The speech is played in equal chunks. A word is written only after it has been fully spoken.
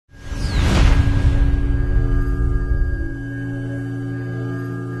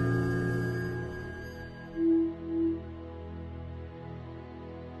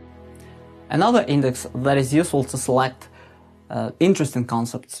Another index that is useful to select interesting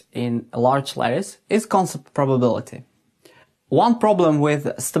concepts in a large lattice is concept probability. One problem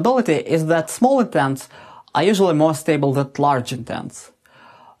with stability is that small intents are usually more stable than large intents.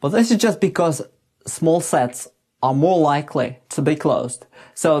 But this is just because small sets are more likely to be closed.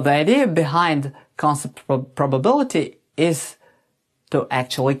 So the idea behind concept probability is to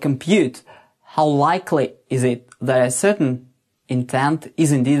actually compute how likely is it that a certain intent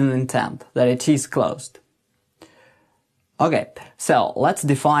is indeed an intent, that it is closed. Okay, so let's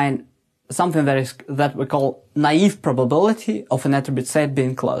define something that we call naive probability of an attribute set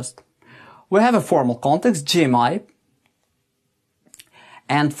being closed. We have a formal context, GMI,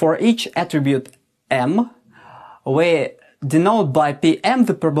 and for each attribute M, we denote by Pm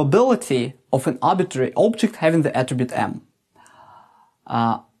the probability of an arbitrary object having the attribute M.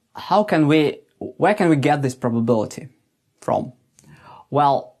 Where can we get this probability from?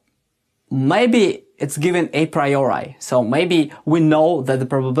 Well, maybe it's given a priori. So maybe we know that the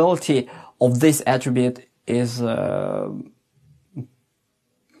probability of this attribute is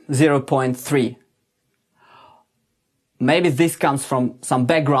 0.3. Maybe this comes from some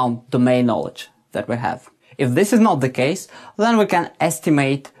background domain knowledge that we have. If this is not the case, then we can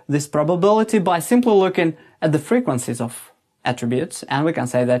estimate this probability by simply looking at the frequencies of attributes, and we can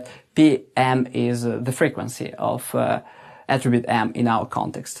say that Pm is the frequency of attribute M in our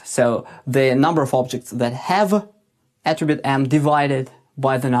context. So the number of objects that have attribute M divided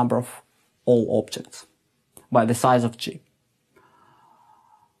by the number of all objects, by the size of G.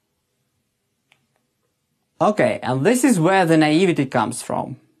 Okay, and this is where the naivety comes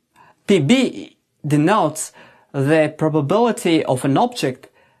from. Pb denotes the probability of an object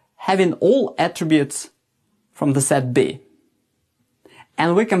having all attributes from the set B.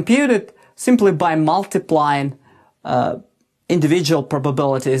 And we compute it simply by multiplying individual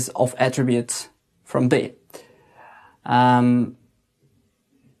probabilities of attributes from B. So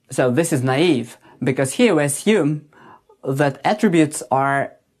this is naive, because here we assume that attributes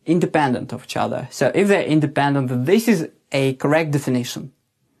are independent of each other. So if they're independent, this is a correct definition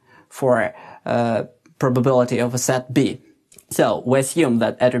for probability of a set B. So we assume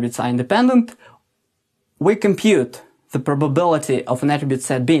that attributes are independent. We compute the probability of an attribute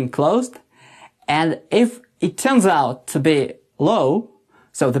set being closed, and if it turns out to be low,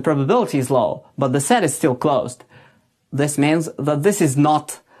 so the probability is low, but the set is still closed, this means that this is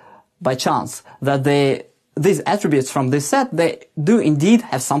not by chance, that these attributes from this set, they do indeed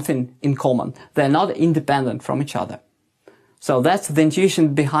have something in common. They're not independent from each other. So that's the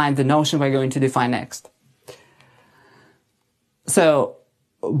intuition behind the notion we're going to define next. So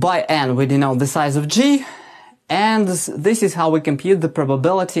by n we denote the size of G, and this is how we compute the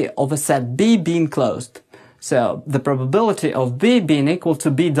probability of a set B being closed. So the probability of B being equal to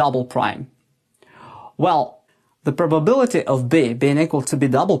B double prime. Well, the probability of B being equal to B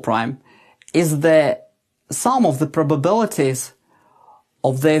double prime is the sum of the probabilities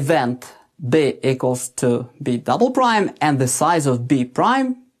of the event B equals to B double prime, and the size of B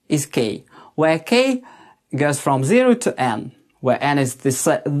prime is K, where K goes from 0 to n, where n is the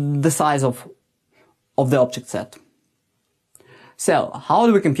size of the object set. So, how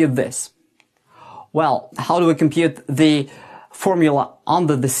do we compute this? Well, how do we compute the formula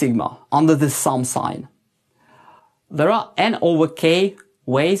under the sigma, under the sum sign? There are n over k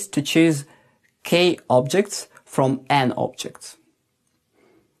ways to choose k objects from n objects.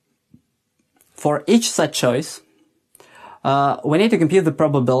 For each such choice, we need to compute the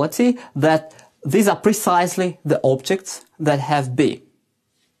probability that these are precisely the objects that have B,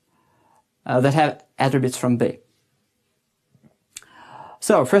 that have attributes from B.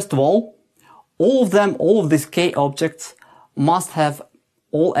 So, first of all of these k objects must have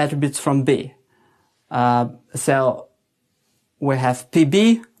all attributes from B. So, we have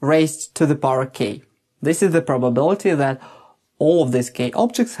Pb raised to the power k. This is the probability that all of these k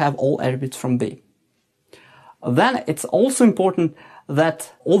objects have all attributes from B. Then it's also important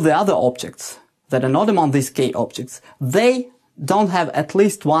that all the other objects that are not among these k objects, they don't have at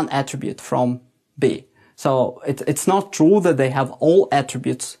least one attribute from B. So it's not true that they have all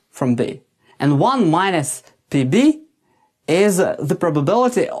attributes from B. And 1 minus Pb is the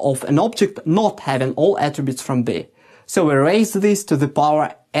probability of an object not having all attributes from B. So we raise this to the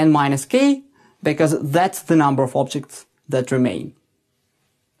power n minus k, because that's the number of objects that remain.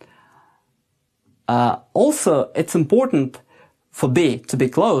 Also, it's important for B to be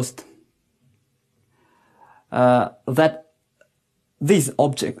closed that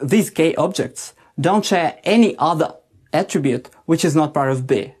these k objects don't share any other attribute which is not part of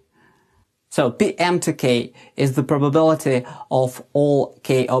B. So Pm to k is the probability of all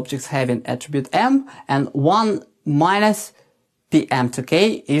k objects having attribute m, and 1 minus Pm to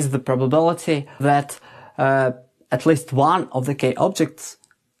k is the probability that at least one of the k objects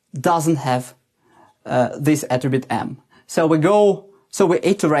doesn't have this attribute m. So we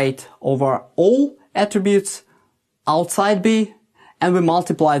iterate over all attributes outside B, and we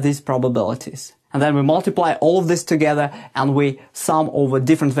multiply these probabilities. And then we multiply all of this together and we sum over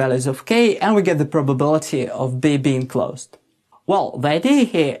different values of k, and we get the probability of B being closed. Well, the idea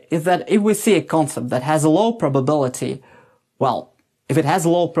here is that if we see a concept that has a low probability, well, if it has a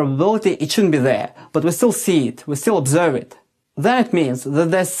low probability, it shouldn't be there, but we still see it, we still observe it. Then it means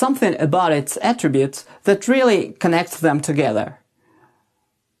that there's something about its attributes that really connects them together.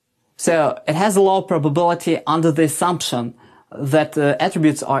 So it has a low probability under the assumption that the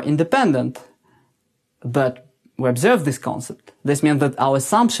attributes are independent. But we observe this concept. This means that our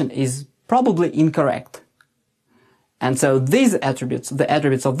assumption is probably incorrect. And so these attributes, the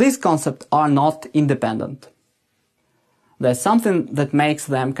attributes of this concept, are not independent. There's something that makes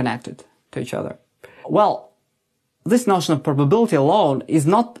them connected to each other. Well, this notion of probability alone is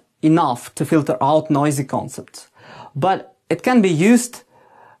not enough to filter out noisy concepts, but it can be used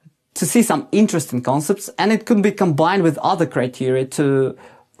to see some interesting concepts, and it could be combined with other criteria to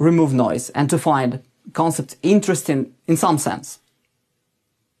remove noise and to find concepts interesting in some sense.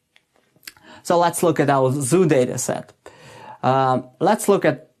 So let's look at our zoo data set. Let's look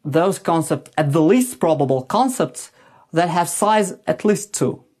at those concepts, at the least probable concepts that have size at least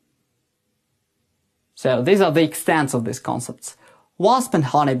 2. So these are the extents of these concepts. Wasp and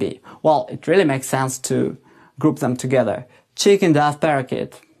honeybee. Well, it really makes sense to group them together. Chicken, dove,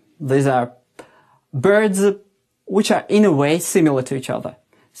 parakeet. These are birds which are in a way similar to each other.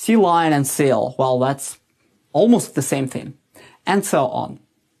 Sea lion and seal, well, that's almost the same thing, and so on.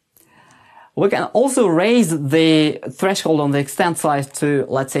 We can also raise the threshold on the extent size to,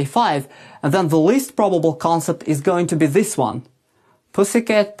 let's say, 5, and then the least probable concept is going to be this one.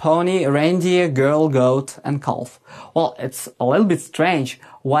 Pussycat, pony, reindeer, girl, goat, and calf. Well, it's a little bit strange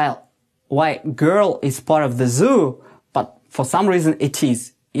why girl is part of the zoo, but for some reason it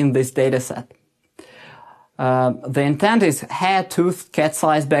is in this data set. The intent is hair, tooth, cat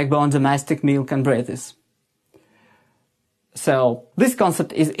size, backbone, domestic, milk, and breathes. So this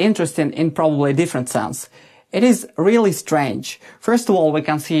concept is interesting in probably a different sense. It is really strange. First of all, we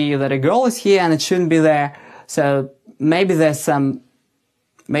can see that a girl is here and it shouldn't be there. So maybe there's some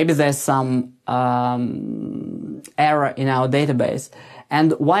error in our database.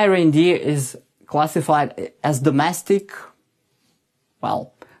 And why reindeer is classified as domestic?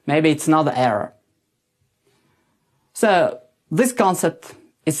 Well, maybe it's another error. So this concept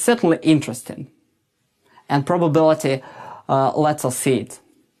is certainly interesting, and probability lets us see it.